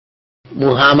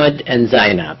Muhammad and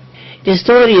Zainab. The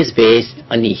story is based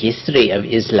on the history of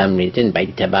Islam written by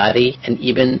Tabari and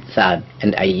Ibn Sa'd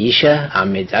and Aisha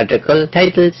Ahmed's article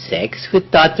titled Sex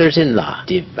with Daughters-in-Law,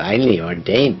 Divinely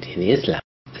Ordained in Islam.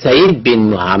 Zaid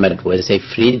bin Muhammad was a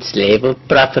freed slave of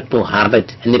Prophet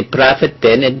Muhammad, and the Prophet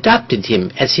then adopted him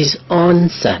as his own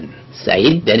son.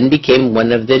 Zaid then became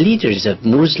one of the leaders of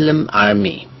Muslim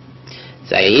army.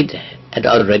 Zaid had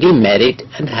already married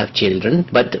and have children,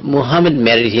 but Muhammad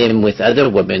married him with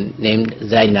other women named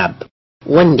Zainab.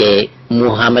 One day,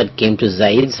 Muhammad came to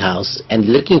Zaid's house and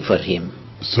looking for him.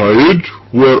 Zaid,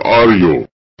 where are you?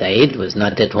 Zaid was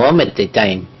not at home at the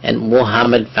time, and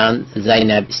Muhammad found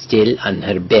Zainab still on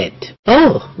her bed.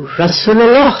 Oh,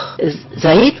 Rasulullah,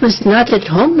 Zaid was not at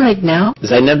home right now.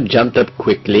 Zainab jumped up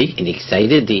quickly and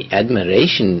excited the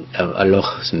admiration of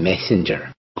Allah's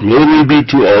messenger. Glory be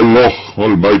to Allah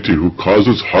Almighty, who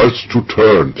causes hearts to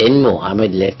turn. Then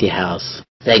Muhammad left the house.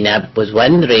 Zainab was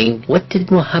wondering what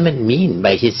did Muhammad mean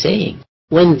by his saying.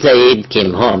 When Zaid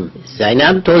came home,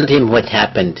 Zainab told him what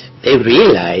happened. They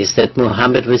realized that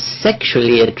Muhammad was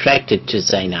sexually attracted to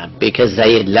Zainab because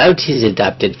Zaid loved his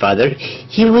adopted father.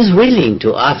 He was willing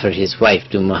to offer his wife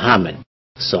to Muhammad.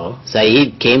 So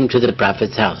Zaid came to the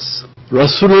Prophet's house.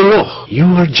 Rasulullah, you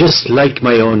are just like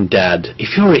my own dad.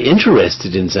 If you are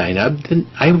interested in Zainab, then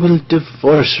I will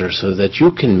divorce her so that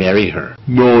you can marry her.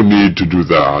 No need to do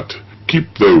that.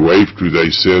 Keep thy wife to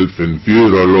thyself and fear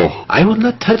Allah. I will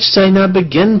not touch Zainab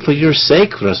again for your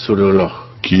sake, Rasulullah.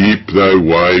 Keep thy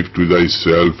wife to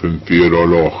thyself and fear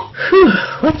Allah. Whew,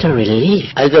 what a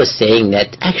relief. Although saying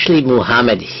that, actually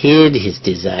Muhammad hid his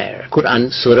desire.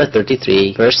 Quran, Surah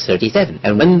 33, verse 37.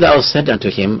 And when thou said unto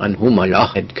him on whom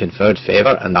Allah had conferred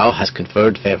favor, and thou hast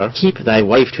conferred favor, keep thy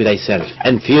wife to thyself,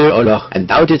 and fear Allah, and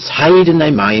thou didst hide in thy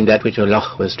mind that which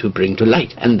Allah was to bring to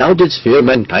light, and thou didst fear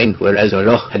mankind, whereas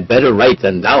Allah had better right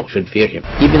than thou should fear him.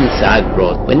 Ibn Sa'd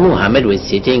wrote, when Muhammad was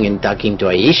sitting and talking to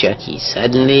Aisha, he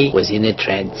suddenly was in a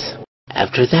trance.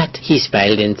 After that, he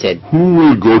smiled and said, Who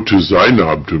will go to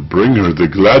Zainab to bring her the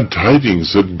glad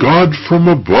tidings that God from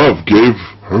above gave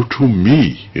her to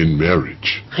me in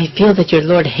marriage? I feel that your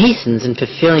Lord hastens in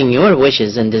fulfilling your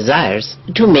wishes and desires.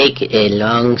 To make a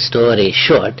long story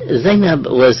short, Zainab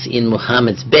was in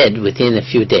Muhammad's bed within a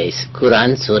few days.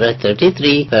 Quran, Surah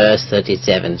 33, verse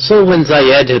 37. So when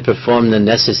Zayd had performed the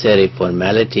necessary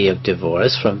formality of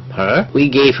divorce from her, we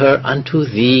gave her unto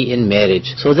thee in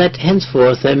marriage, so that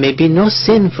henceforth there may be no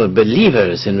sin for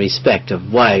believers in respect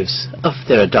of wives of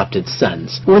their adopted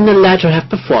sons, when the latter have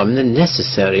performed the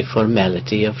necessary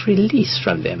formality of release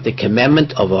from them. The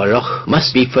commandment of Allah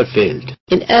must be fulfilled.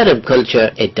 In Arab culture,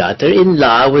 a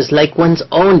daughter-in-law was like one's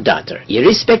own daughter,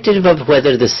 irrespective of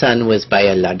whether the son was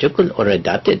biological or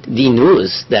adopted. The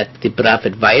news that the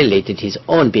Prophet violated his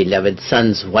own beloved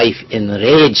son's wife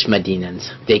enraged Madinans.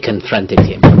 They confronted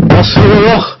him.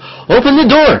 Rasulullah, open the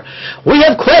door! We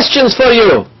have questions for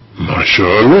you!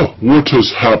 MashaAllah, what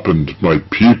has happened, my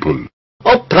people?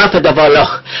 O Prophet of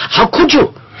Allah, how could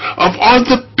you? Of all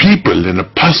the people and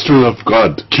a pastor of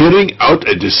God, carrying out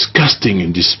a disgusting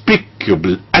and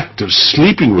despicable act of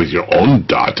sleeping with your own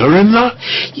daughter-in-law?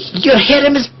 Your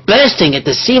harem is bursting at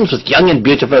the seams with young and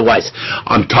beautiful wives.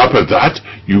 On top of that,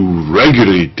 you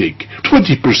regularly take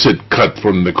 20% cut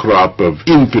from the crop of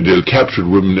infidel captured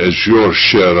women as your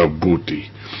share of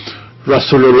booty.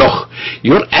 Rasulullah,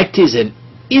 your act is an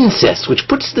incest which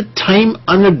puts the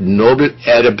time-honored noble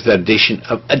Arab tradition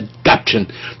of adoption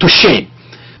to shame.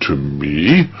 To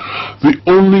me, the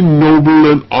only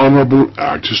noble and honorable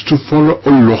act is to follow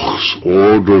Allah's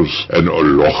orders, and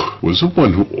Allah was the one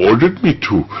who ordered me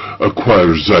to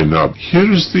acquire Zainab. Here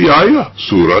is the ayah,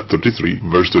 Surah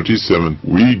 33, verse 37.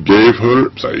 We gave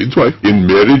her, Zaid's wife, in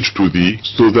marriage to thee,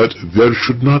 so that there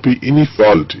should not be any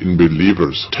fault in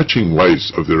believers touching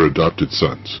wives of their adopted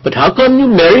sons. But how come you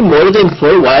marry more than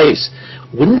 4 wives?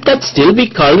 Wouldn't that still be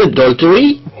called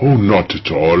adultery? Oh, not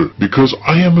at all, because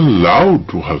I am allowed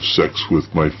to have sex with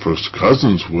my first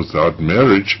cousins without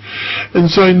marriage, and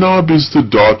Zainab is the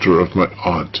daughter of my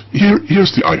aunt.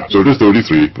 Here's the ayah, Surah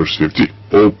 33, verse 50.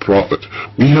 O Prophet,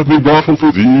 we have made lawful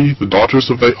for thee the daughters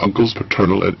of thy uncles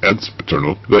paternal and aunts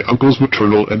paternal, thy uncles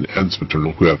maternal and aunts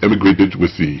maternal, who have emigrated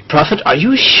with thee. Prophet, are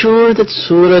you sure that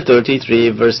Surah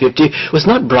 33, verse 50 was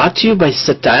not brought to you by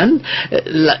Satan,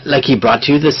 like he brought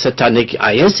you the satanic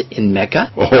ayahs in Mecca?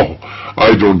 Oh,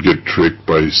 I don't get tricked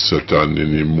by Satan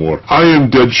anymore. I am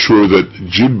dead sure that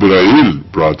Jibreel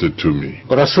brought it to me.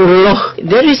 Rasulullah,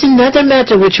 there is another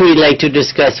matter which we'd like to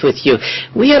discuss with you.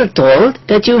 We are told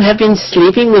that you have been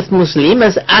sleeping with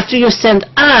Muslims after you sent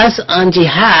us on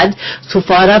jihad to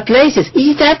far-off places.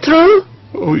 Is that true?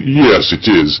 Oh, yes, it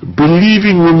is.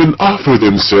 Believing women offer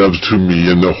themselves to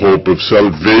me in the hope of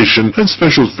salvation and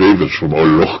special favors from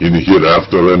Allah in the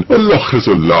hereafter, and Allah has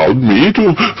allowed me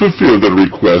to fulfill the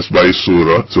request by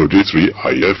Surah 33,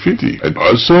 Ayah 50. And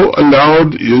also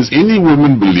allowed is any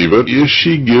woman believer if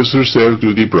she gives herself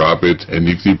to the Prophet, and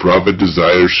if the Prophet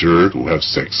desires her to have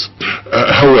sex.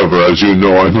 However, as you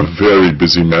know, I'm a very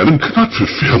busy man and cannot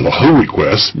fulfill all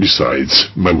requests. Besides,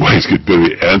 my wives get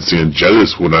very antsy and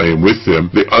jealous when I am with them.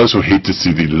 They also hate to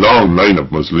see the long line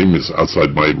of Muslims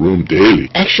outside my room daily.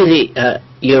 Actually,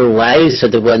 your wives are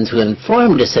the ones who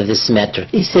informed us of this matter.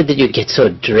 They said that you get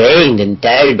so drained and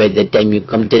tired by the time you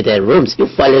come to their rooms. You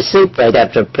fall asleep right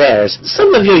after prayers.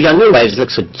 Some of your younger wives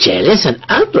look so jealous and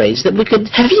outraged that we could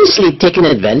have easily taken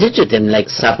advantage of them,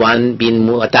 like Safwan bin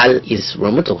Mu'attal is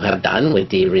rumored to have done with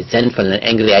the resentful and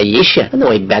angry Aisha on the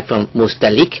way back from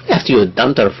Mustalik after you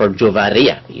dumped her for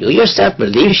Juwariya. You yourself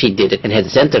believe she did it and had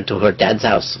sent her to her dad's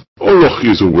house. Allah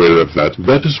is aware of that.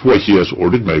 That is why He has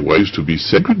ordered my wives to be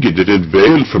segregated and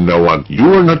veiled from now on.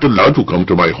 You are not allowed to come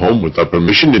to my home without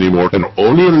permission anymore, and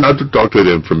only allowed to talk to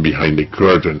them from behind a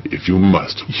curtain, if you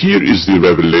must. Here is the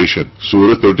revelation.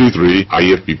 Surah 33,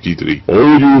 Ayah 53.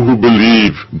 All you who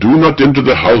believe, do not enter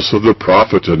the house of the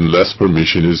Prophet unless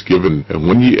permission is given. And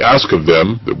when ye ask of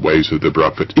them, the wives of the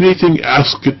Prophet, anything,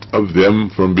 ask it of them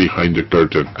from behind a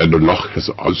curtain. And Allah has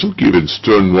also given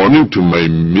stern warning to my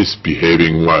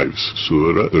misbehaving wives.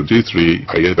 Surah 33,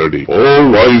 Ayah 30.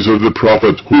 All wives of the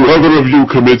Prophet, whoever of you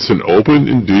commits an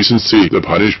open indecency, the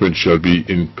punishment shall be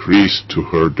increased to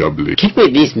her doubly. Can't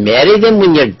we at least marry them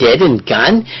when you're dead and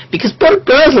gone? Because poor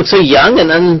girls look so young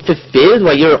and unfulfilled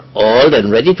while you're old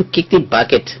and ready to kick the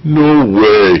bucket. No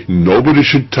way. Nobody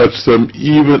should touch them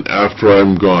even after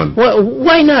I'm gone.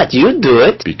 Why not? You do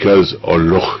it. Because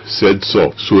Allah said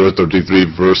so. Surah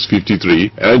 33, verse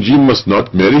 53. And ye must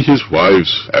not marry his wives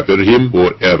after him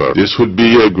forever. This would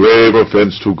be a grave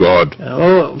offense to God.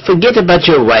 Oh, forget about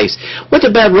your wives. What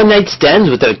about one-night stands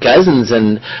with our cousins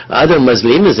and other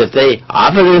Muslims if they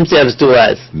offer themselves to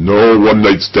us? No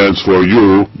one-night stands for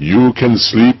you. You can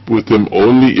sleep with them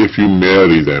only if you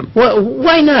marry them.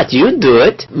 Why not? You do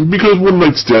it. Because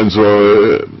one-night stands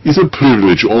is a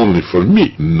privilege only for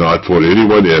me, not for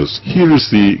anyone else. Here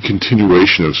is the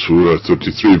continuation of Surah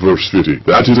 33, verse 50.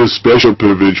 That is a special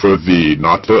privilege for thee,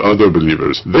 not for other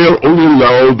believers. They are only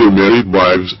allowed their married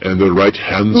wives and their right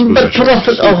hands But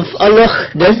Prophet of Allah,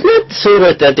 does not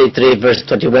Surah 33 verse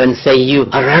 21 say you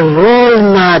are a role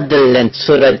model, and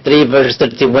Surah 3 verse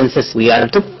 31 says we are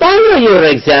to follow your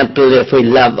example if we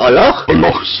love Allah?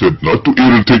 Allah said not to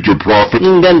irritate your Prophet.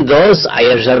 And then those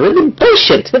ayahs are really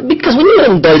bullshit, because when you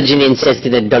indulge in incest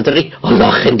and adultery,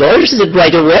 Allah endorses it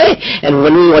right away, and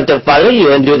when we want to follow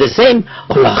you and do the same,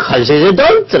 Allah calls it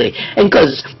adultery and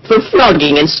calls for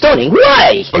flogging and stoning.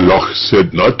 Why? Allah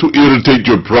said not to irritate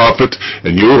your Prophet,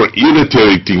 and you're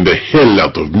irritating the hell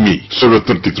out of me. Surah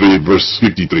 33, verse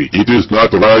 53. It is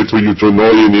not right for you to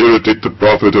annoy and irritate the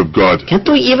Prophet of God. Can't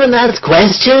we even ask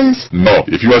questions? No,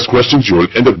 if you ask questions, you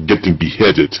will end up getting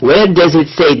beheaded. Where does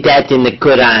it say that in the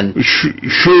Quran?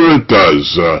 Sure it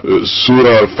does.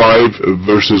 Surah 5,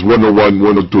 verses 101,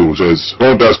 102 says,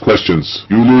 don't ask questions.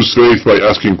 You lose faith by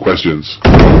asking questions.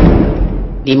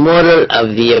 The moral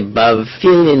of the above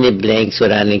fill-in-the-blank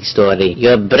Quranic story.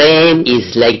 Your brain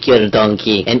is like your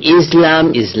donkey, and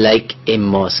Islam is like a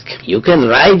mosque. You can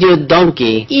ride your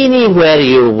donkey anywhere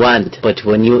you want, but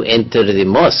when you enter the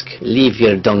mosque, leave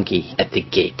your donkey at the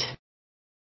gate.